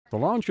The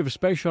launch of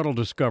Space Shuttle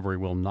Discovery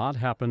will not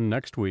happen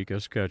next week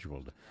as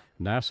scheduled.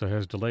 NASA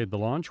has delayed the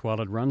launch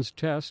while it runs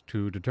tests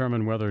to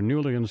determine whether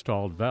newly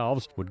installed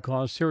valves would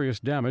cause serious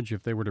damage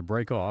if they were to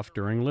break off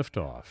during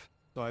liftoff.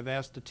 So I've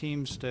asked the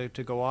teams to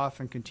go off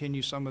and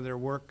continue some of their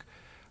work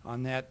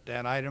on that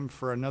item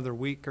for another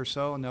week or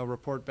so, and they'll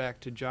report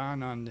back to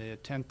John on the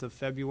 10th of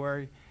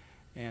February.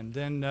 And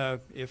then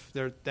if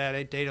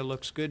that data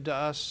looks good to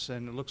us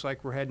and it looks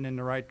like we're heading in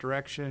the right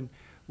direction,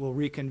 we'll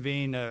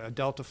reconvene a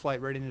Delta flight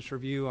readiness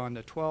review on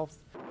the 12th.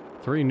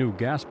 3 new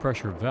gas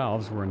pressure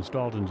valves were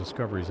installed in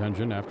Discovery's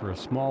engine after a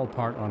small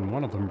part on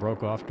one of them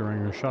broke off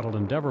during a Shuttle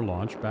Endeavour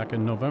launch back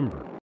in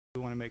November.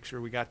 We want to make sure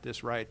we got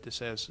this right. This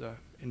has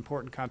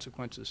important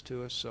consequences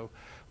to us, so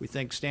we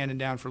think standing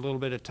down for a little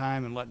bit of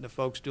time and letting the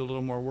folks do a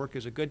little more work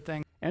is a good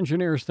thing.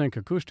 Engineers think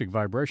acoustic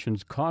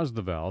vibrations caused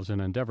the valves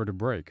in Endeavour to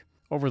break.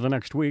 Over the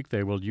next week,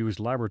 they will use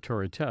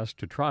laboratory tests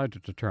to try to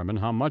determine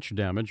how much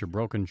damage a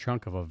broken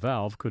chunk of a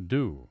valve could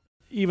do.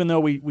 Even though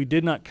we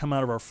did not come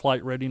out of our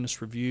flight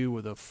readiness review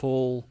with a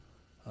full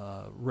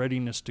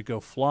readiness to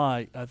go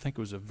fly, I think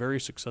it was a very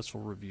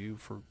successful review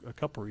for a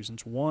couple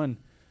reasons. One,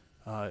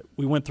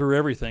 we went through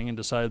everything and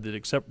decided that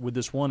except with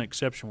this one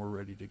exception, we're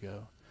ready to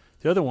go.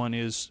 The other one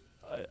is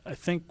I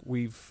think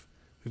we've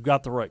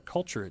got the right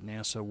culture at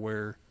NASA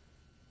where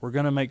we're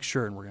going to make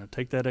sure and we're going to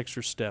take that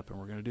extra step and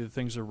we're going to do the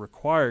things that are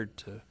required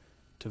to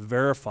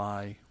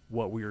verify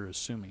what we are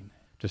assuming.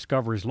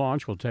 Discovery's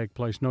launch will take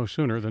place no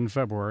sooner than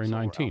February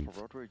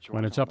 19th.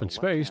 When it's up in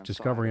space,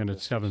 Discovery and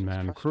its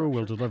 7-man crew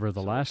will deliver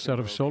the last set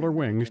of solar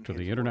wings to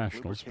the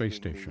International Space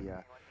Station.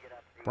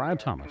 Brian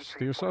Thomas,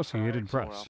 The Associated Press.